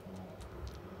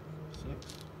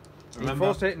 Remember?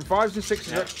 Forced to hit and 5s and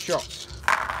 6s extra shots.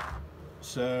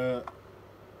 So.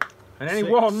 And any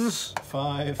 6, ones?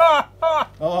 5.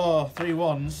 Oh, 3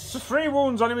 ones. So 3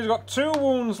 wounds on him. He's got 2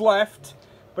 wounds left,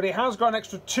 but he has got an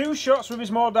extra 2 shots with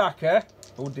his Mordaka.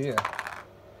 Oh dear.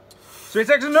 So he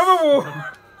takes another wound.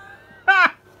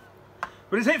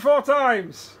 But he's hit 4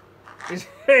 times. He's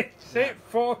hit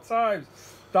 4 times.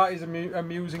 That is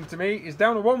amusing to me. He's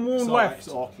down to 1 wound left.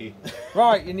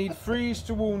 Right, you need 3s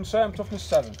to wound, same toughness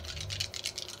 7.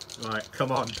 Right,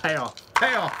 come on, pay off.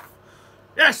 Pay off.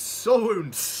 Yes, all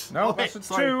wounds. No, that's a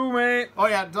 2, mate. Oh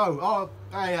yeah, no. Oh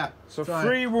yeah. So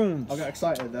 3 wounds. I got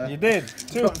excited there. You did.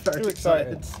 Too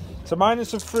excited. So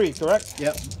minus of 3, correct?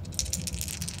 Yep.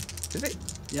 Is it?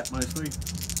 Yep, -3.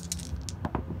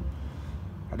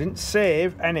 I didn't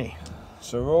save any.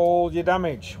 So roll your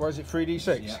damage. What is it,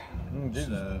 3d6? Yep.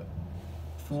 So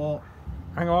 4.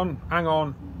 Hang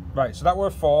on. Right, so that were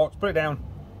 4. Let's put it down.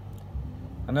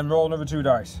 And then roll another 2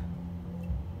 dice.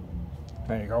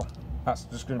 There you go. That's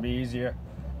just going to be easier.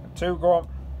 A 2, go on.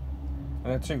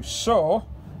 And a 2. So,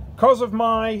 because of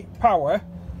my power,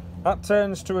 that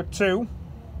turns to a 2.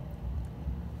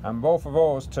 And both of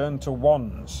those turn to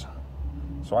 1s.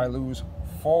 So I lose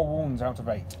 4 wounds out of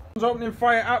 8. Opening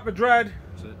fire at the Dread.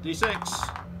 So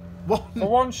D6. 1. For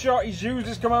 1 shot, he's used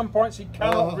his command points. He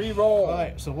cannot re-roll.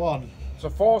 Right, so 1. So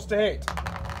forced to hit.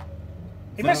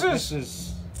 He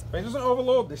misses. But he doesn't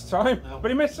overload this time. No. But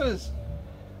he misses.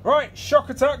 Right,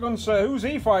 shock attack gun, sir. Who's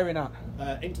he firing at?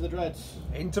 Into the Dreads.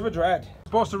 Into the Dread.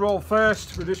 Supposed to roll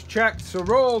first. We just checked. So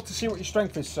roll to see what your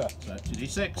strength is, sir. So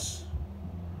 2d6.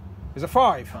 Is a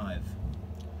 5. 5.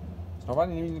 It's not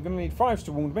bad. You're going to need 5s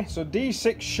to wound me. So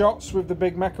D6 shots with the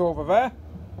big mech over there.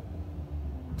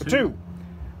 For 2.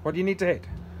 What do you need to hit?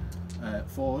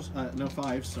 4s. No,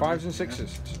 5s. Sorry. 5s and 6s.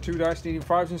 Yeah. So 2 dice needing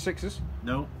 5s and 6s.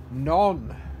 No.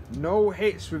 None. No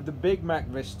hits with the big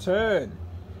mech this turn.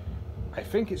 I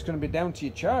think it's going to be down to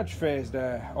your charge phase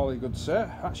there, Ollie, good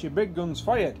sir. That's your big guns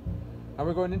fired. Now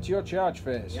we're going into your charge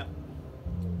phase. Yep.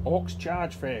 Orcs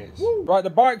charge phase. Woo. Right, the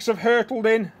bikes have hurtled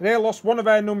in. They lost 1 of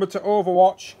their number to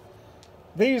Overwatch.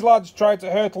 These lads tried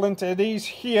to hurtle into these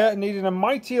here, needing a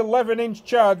mighty 11-inch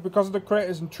charge because of the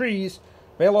craters and trees.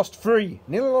 They lost 3.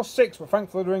 Nearly lost 6, but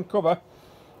thankfully they're in cover.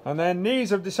 And then these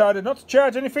have decided not to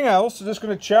charge anything else. They're just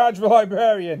going to charge the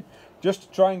Librarian, just to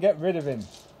try and get rid of him.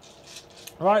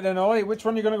 Right then, Ollie, which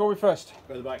one are you going to go with first?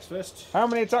 Go the bikes first. How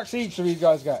many attacks each do these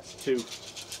guys get? 2.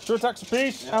 2 attacks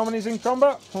apiece. Yep. How many's in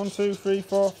combat? 1, 2, 3,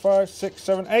 4, 5, 6,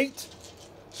 7, 8.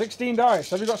 16 dice.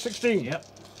 Have you got 16? Yep.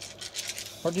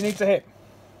 What do you need to hit?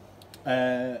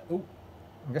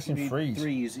 I'm guessing 3s.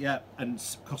 3s, yeah. And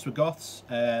because we're Goths,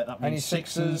 that means Any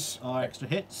 6s are extra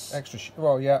hits.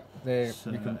 Well, yeah. So,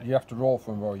 you have to roll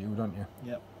for them, don't you?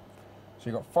 Yep. So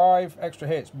you've got 5 extra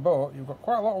hits, but you've got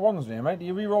quite a lot of 1s here, mate. Do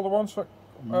you re-roll the 1s for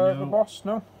the boss?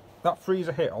 No? That 3's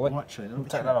a hit, Ollie. Oh, actually, no.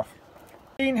 Take that off.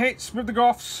 15 hits with the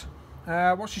Goths.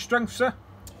 What's your strength, sir?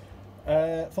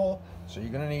 4. So you're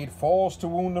going to need 4s to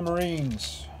wound the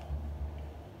Marines.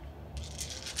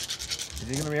 Is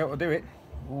he going to be able to do it?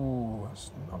 Ooh,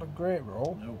 that's not a great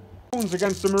roll. No. Wounds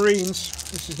against the Marines.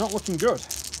 This is not looking good.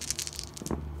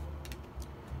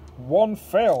 1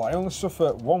 fail. I only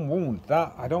suffer 1 wound.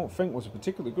 That, I don't think, was a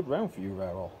particularly good round for you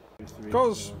there, Ol.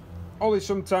 Because Ollie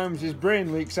sometimes his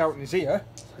brain leaks out in his ear.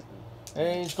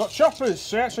 He's got choppers,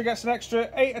 so he actually gets an extra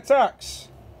 8 attacks.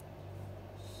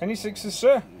 Any 6s,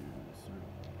 sir?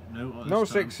 No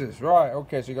 6s. Right,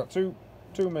 okay, so you got two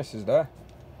misses there.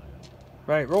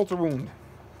 Right, roll to wound.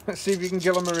 Let's see if you can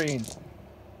kill a Marine.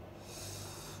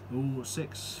 Ooh,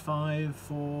 6, 5,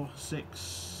 4, 6,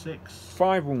 6.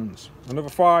 5 wounds. Another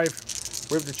 5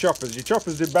 with the choppers. Your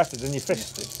choppers did better than your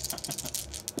fists did.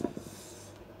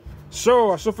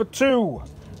 So, I suffered 2,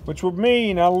 which would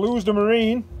mean I'll lose the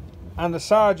Marine and the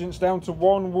Sergeant's down to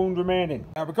 1 wound remaining.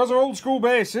 Now, because of old school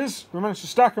bases, we managed to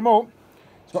stack them up.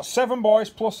 It's got 7 boys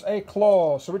plus a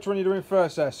claw. So which one are you doing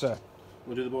first there, sir?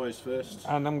 We'll do the boys first.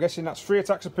 And I'm guessing that's 3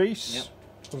 attacks apiece. Yep.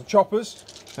 For the choppers,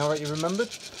 now that you remembered.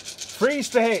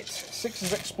 3s to hit.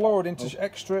 6s explode into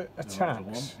extra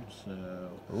attacks.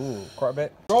 Ooh, quite a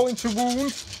bit. Rolling to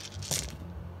wound.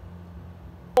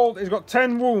 He's got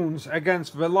 10 wounds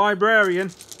against the Librarian.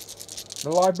 The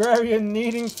Librarian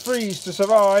needing 3s to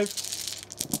survive.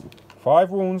 5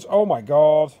 wounds. Oh my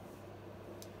god.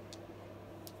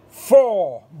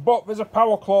 4. But there's a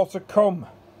power claw to come.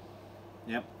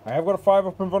 Yep. I have got a 5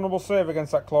 up and vulnerable save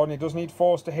against that claw, and he does need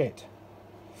 4s to hit.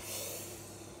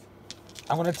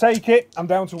 I'm going to take it. I'm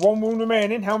down to 1 wound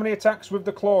remaining. How many attacks with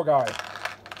the claw guy?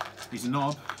 He's a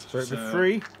knob. So it'd be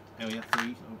 3. Oh yeah,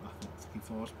 3. Oh, I think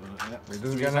 4s, but yeah. He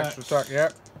doesn't get an extra attack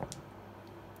yet.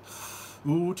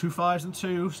 Ooh, 2 5s and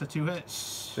 2, so 2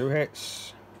 hits. 2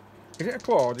 hits. Is it a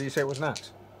claw or did you say it was an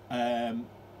axe?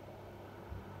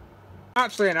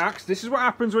 Actually an axe. This is what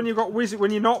happens when you've got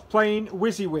when you're not playing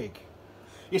WYSIWYG.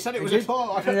 You said it was a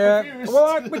claw, I got confused.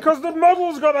 Well, because the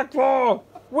model's got a claw!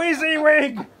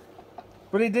 WYSIWYG!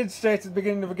 But he did state at the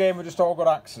beginning of the game we just all got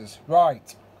axes.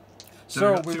 Right.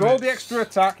 So we rolled the extra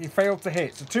attack, he failed to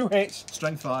hit. So 2 hits.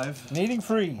 Strength 5. Needing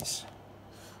 3s.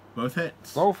 Both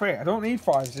hits. Both hit. I don't need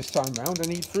 5s this time round, I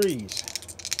need 3s.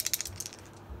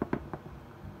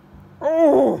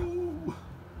 Oh!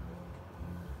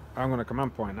 I'm going to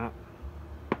command point that.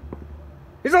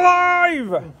 He's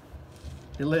alive!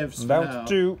 He lives. Down to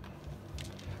 2.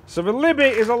 So the Libby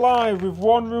is alive with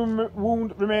 1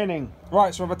 wound remaining.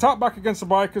 Right, so I've attacked back against the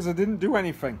bikers, I didn't do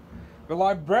anything. The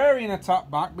Librarian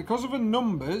attacked back. Because of the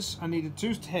numbers, I needed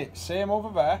 2s to hit. Same over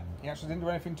there. He actually didn't do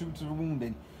anything to the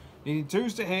wounding. He needed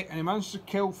 2s to hit, and he managed to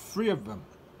kill 3 of them.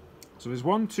 So there's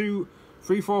 1, 2,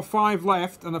 3, 4, 5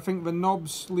 left, and I think the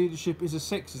Knob's leadership is a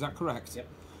 6, is that correct? Yep.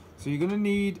 So you're going to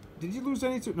need... Did you lose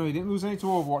any to... No, you didn't lose any to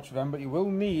Overwatch for them, but you will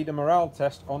need a morale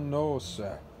test on those,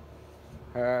 sir.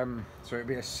 So it'd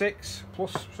be a 6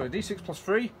 plus... Sorry, D6 plus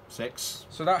 3. 6.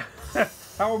 So that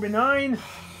that would be 9.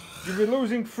 You'll be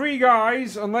losing 3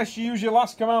 guys unless you use your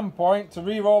last command point to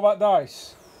re-roll that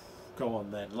dice. Go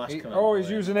on then, last command point.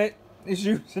 He's using it. He's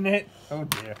using it. Oh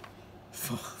dear.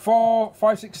 4,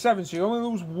 5, 6, 7. So you only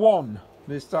lose 1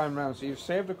 this time round. So you've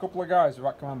saved a couple of guys with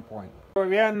that command point. So at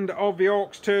the end of the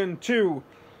Orcs turn 2,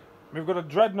 we've got a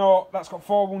Dreadnought that's got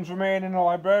 4 wounds remaining, a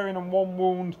Librarian and 1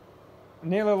 wound.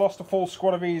 Nearly lost a full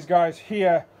squad of these guys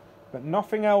here, but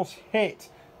nothing else hit.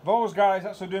 Those guys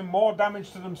actually doing more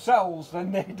damage to themselves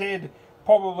than they did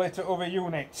probably to other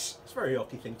units. It's a very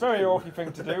orky thing to do. Very orky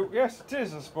thing to do. Yes, it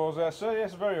is, I suppose, there, sir.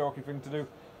 Yes, a very orky thing to do.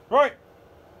 Right,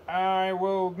 I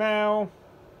will now...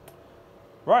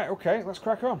 Right, okay, let's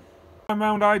crack on. Time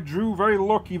round I drew very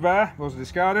lucky there. Those are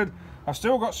discarded. I've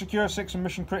still got Secure 6 and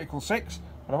Mission Critical 6,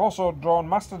 but I've also drawn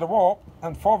Master the Warp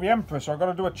and for the Emperor, so I've got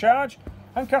to do a charge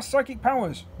and cast Psychic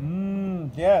Powers.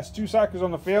 Yes, 2 Psychers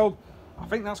on the field. I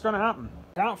think that's going to happen.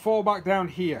 Can't fall back down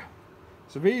here.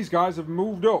 So these guys have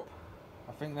moved up.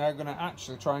 I think they're going to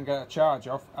actually try and get a charge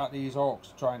off at these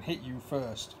Orcs to try and hit you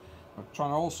first. I'm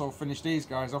trying to also finish these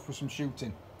guys off with some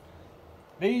shooting.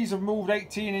 These have moved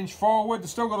 18-inch forward. They've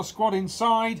still got a squad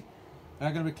inside.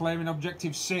 They're going to be claiming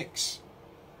Objective 6.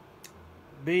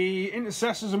 The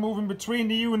Intercessors are moving between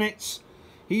the units.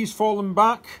 He's fallen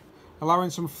back, allowing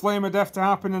some Flame of Death to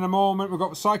happen in a moment. We've got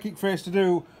the Psychic Phase to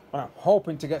do, but I'm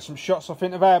hoping to get some shots off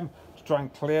into them to try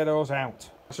and clear those out.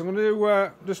 So I'm going to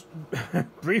do just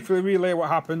briefly relay what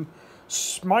happened.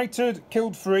 Smited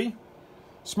killed 3.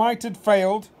 Smited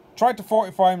failed. Tried to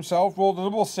fortify himself, rolled a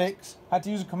double 6. Had to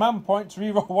use a command point to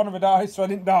reroll one of the dice so I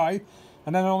didn't die.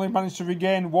 And then only managed to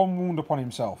regain 1 wound upon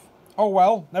himself. Oh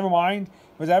well, never mind.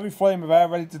 There's every flame of air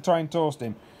ready to try and toast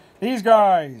him. These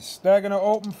guys, they're going to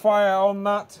open fire on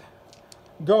that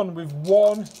gun with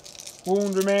 1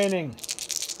 wound remaining.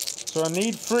 So I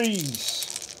need 3s.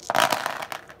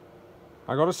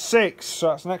 I got a 6, so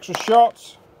that's an extra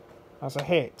shot. That's a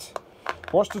hit.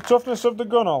 What's the toughness of the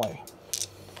gun, Ollie?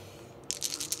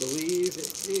 I believe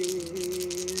it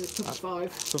is toughness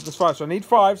 5. Toughness 5, so I need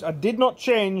 5s. I did not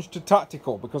change to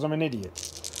tactical because I'm an idiot.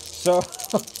 So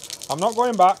I'm not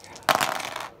going back.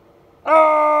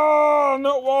 Oh,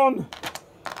 not 1.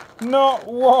 Not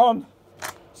 1.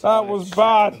 That was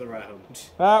bad.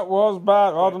 That was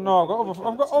bad. I don't know.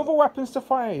 I've got other weapons to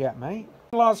fire yet, mate.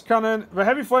 Las Cannon. The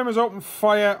Heavy Flamers open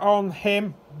fire on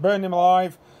him. Burn him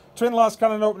alive. Twin Las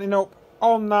Cannon opening up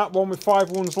on that one with 5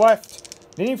 wounds left.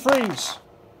 Needing 3s.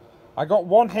 I got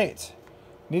 1 hit.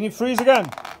 Needing 3s again.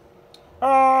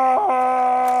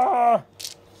 Ah!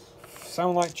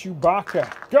 Sound like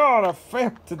Chewbacca. God, I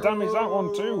failed to damage that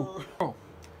one too. Oh,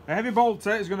 a Heavy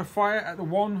Bolter is going to fire at the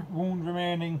 1 wound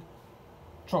remaining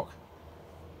truck.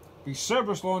 The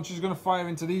Cerberus launcher is going to fire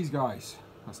into these guys.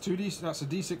 That's a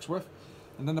D6 worth.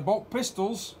 And then the bolt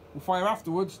pistols will fire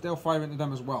afterwards. They'll fire into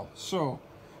them as well. So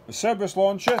the Cerberus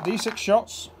launcher, D6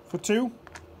 shots for 2.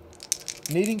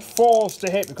 Needing 4s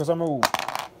to hit because I moved.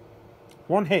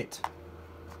 1 hit.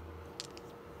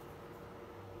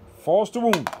 4s to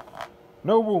wound.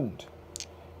 No wound.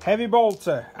 Heavy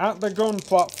Bolter at the gun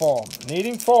platform.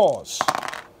 Needing 4s.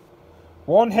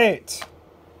 1 hit.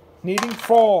 Needing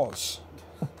 4s.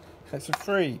 It's a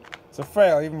 3. It's a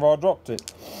fail even though I dropped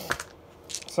it.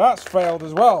 So that's failed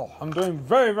as well. I'm doing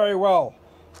very, very well.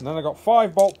 And then I got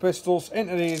 5 bolt pistols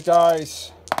into these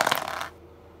guys.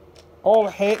 All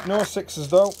hit, no 6s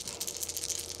though.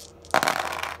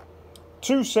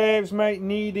 2 saves, mate,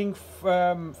 needing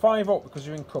 5 up because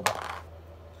you're in cover.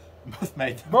 Both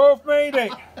made them. Both made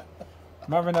it.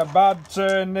 I'm having a bad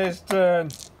turn this turn.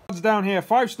 Down here,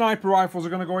 5 sniper rifles are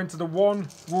going to go into the 1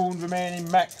 wound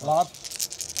remaining mech lad.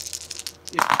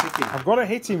 I've got to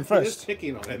hit him first. You're just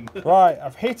picking on him. Right,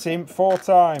 I've hit him 4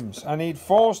 times. I need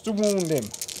 4s to wound him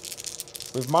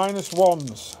with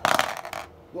 -1s.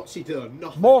 What's he done?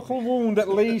 Nothing. Mortal wound at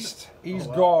least. He's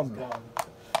gone.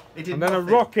 He did And then nothing.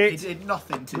 a rocket. He did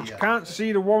nothing to you. Can't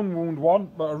see the 1 wound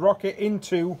one, but a rocket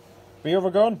into the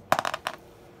other gun,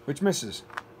 which misses.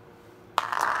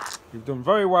 You've done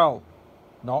very well.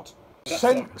 Not.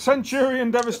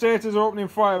 Centurion Devastators are opening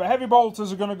fire. The heavy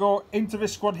bolters are going to go into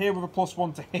this squad here with a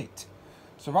 +1 to hit.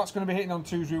 So that's going to be hitting on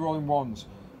 2s, rerolling 1s.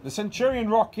 The Centurion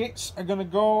rockets are going to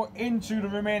go into the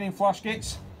remaining flash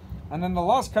kits. And then the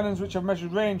las cannons, which I've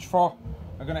measured range for,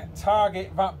 are going to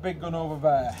target that big gun over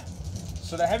there.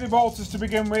 So the heavy bolters to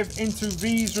begin with into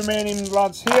these remaining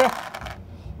lads here.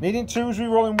 Needing 2s,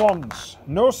 rerolling 1s.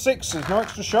 No 6s, no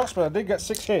extra shots, but I did get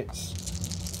 6 hits.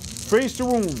 3s to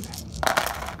wound.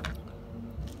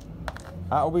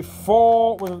 That'll be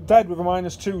 4 dead with a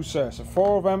 -2, sir. So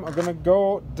 4 of them are going to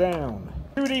go down.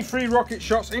 2d3 rocket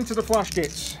shots into the flash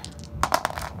kits.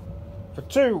 For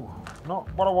 2. Not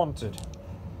what I wanted.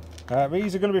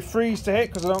 These are going to be 3s to hit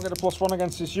because I don't get a +1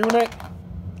 against this unit.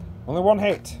 Only 1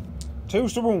 hit.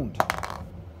 2s to wound.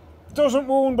 Doesn't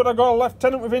wound, but I got a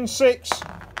lieutenant within 6.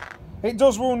 It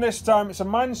does wound this time. It's a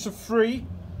 -3.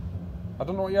 I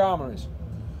don't know what your armour is.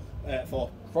 4.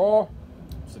 4.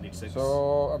 So need 6. So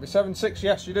that'll be 7, 6.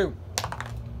 Yes, you do.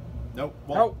 Nope.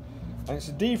 1. Nope. And it's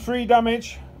a D3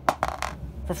 damage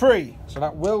for 3. So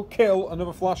that will kill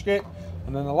another flash kit.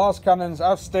 And then the las cannons,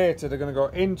 as stated, are going to go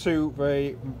into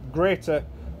the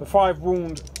 5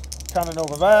 wound cannon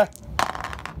over there.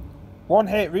 1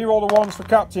 hit. Reroll the 1s for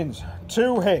captains.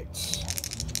 2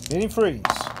 hits. Needing 3s.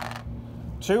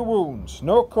 2 wounds.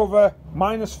 No cover.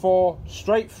 -4.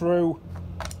 Straight through.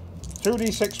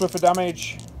 2d6 worth of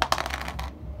damage.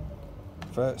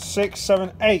 For 6,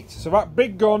 7, 8. So that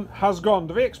big gun has gone.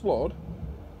 Do they explode?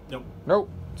 Nope. Nope.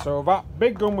 So that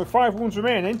big gun with 5 wounds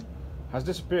remaining has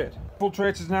disappeared.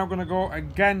 Infiltrator's now going to go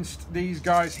against these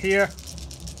guys here.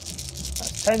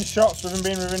 That's 10 shots with them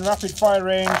being within rapid fire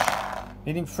range.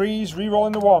 Needing 3s,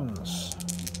 re-rolling the 1s.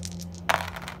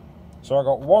 So I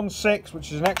got 1 6,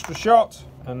 which is an extra shot,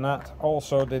 and that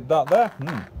also did that there.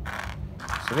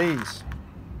 So these.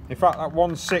 In fact, that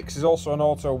 1 6 is also an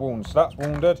auto wound, so that's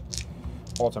wounded.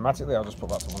 Automatically, I'll just put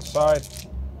that to one side,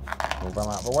 move them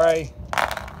out of the way,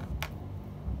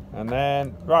 and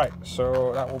then right,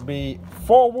 so that will be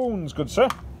 4 wounds, good sir,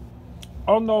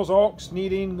 on those orcs,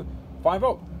 needing 5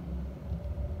 up.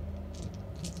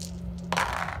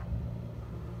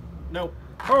 Nope.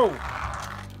 Oh,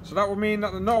 so that would mean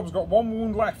that the knob's got 1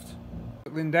 wound left.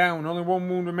 Down, only 1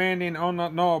 wound remaining on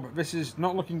that knob. This is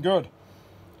not looking good.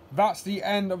 That's the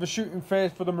end of the shooting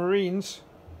phase for the Marines.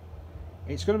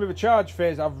 It's going to be the charge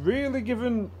phase. I've really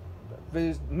given...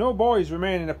 There's no boys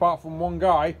remaining apart from 1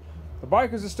 guy. The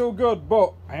bikers are still good,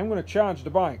 but I am going to charge the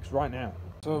bikes right now.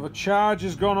 So the charge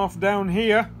has gone off down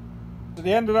here. At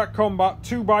the end of that combat,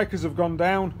 2 bikers have gone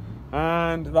down.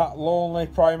 And that lonely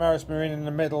Primaris Marine in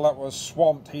the middle that was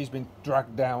swamped, he's been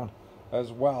dragged down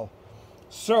as well.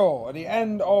 So, at the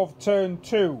end of turn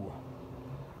 2,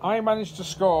 I managed to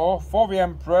score for the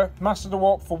Emperor, Master the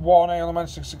Warp for 1, I only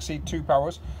managed to succeed 2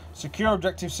 powers, Secure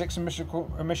Objective 6 and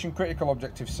Mission Critical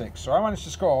Objective 6. So I managed to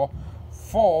score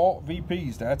 4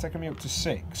 VPs there, taking me up to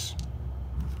 6.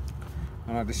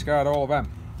 And I discard all of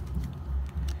them.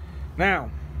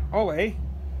 Now, Ollie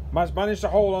has managed to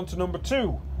hold on to number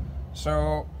 2.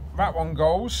 So that one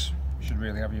goes. You should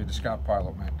really have your discard pile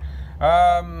up,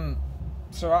 mate.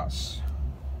 So that's...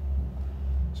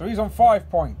 So he's on 5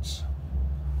 points.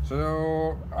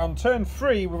 So on turn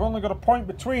 3, we've only got a point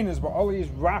between us, but Ollie is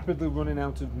rapidly running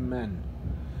out of men.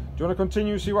 Do you want to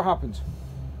continue, see what happens?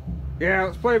 Yeah,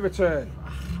 let's play the turn.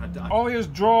 Ollie has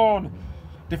drawn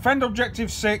defend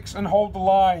objective 6 and hold the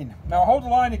line. Now, hold the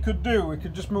line he could do. He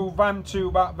could just move them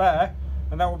 2 back there,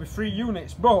 and that would be 3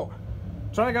 units. But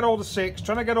trying to get hold of 6,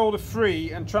 trying to get hold of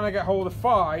 3, and trying to get hold of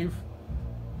 5,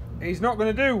 he's not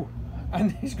going to do.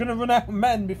 And he's going to run out of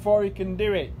men before he can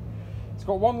do it. It's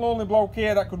got 1 lonely bloke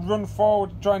here that could run forward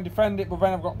to try and defend it, but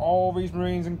then I've got all these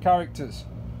Marines and characters.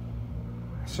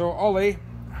 So Ollie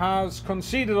has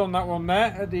conceded on that one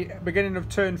there at the beginning of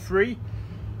turn 3.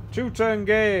 2-turn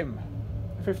game,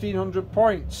 1,500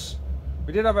 points.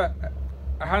 We did have a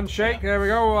handshake. There we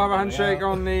go. We'll have a handshake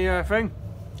on the thing.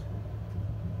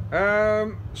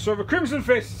 So the Crimson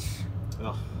Fists,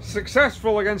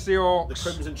 successful against the Orks. The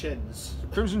Crimson Chins.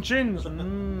 Crimson Chins.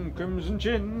 Crimson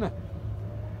Chin.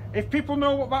 If people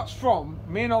know what that's from,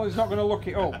 me and Ollie's not going to look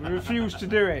it up. We refuse to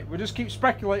do it. We just keep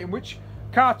speculating which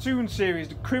cartoon series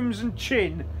the Crimson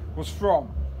Chin was from.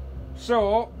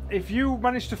 So, if you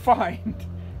manage to find,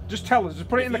 just tell us. Just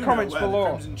put it in the comments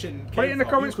below. Put it in the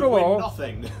comments below.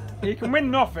 Nothing. You can win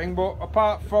nothing, but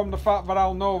apart from the fact that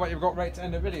I'll know that you've got right to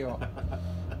end the video.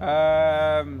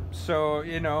 So,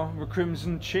 you know, the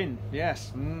Crimson Chin.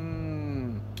 Yes.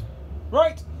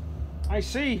 Right. I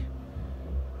see.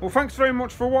 Well, thanks very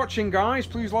much for watching, guys.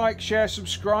 Please like, share,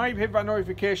 subscribe, hit that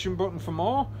notification button for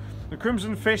more. The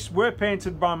Crimson Fists were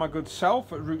painted by my good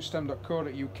self at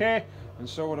rootstem.co.uk, and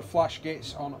so were the flash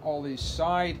gates on Ollie's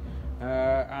side,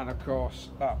 and of course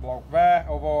that block there.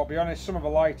 Although I'll be honest, some of the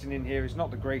lighting in here is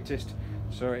not the greatest,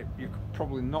 so you could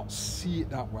probably not see it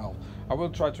that well. I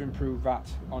will try to improve that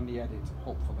on the edit,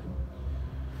 hopefully.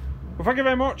 Well, thank you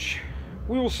very much.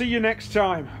 We will see you next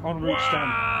time on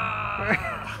Rootstem.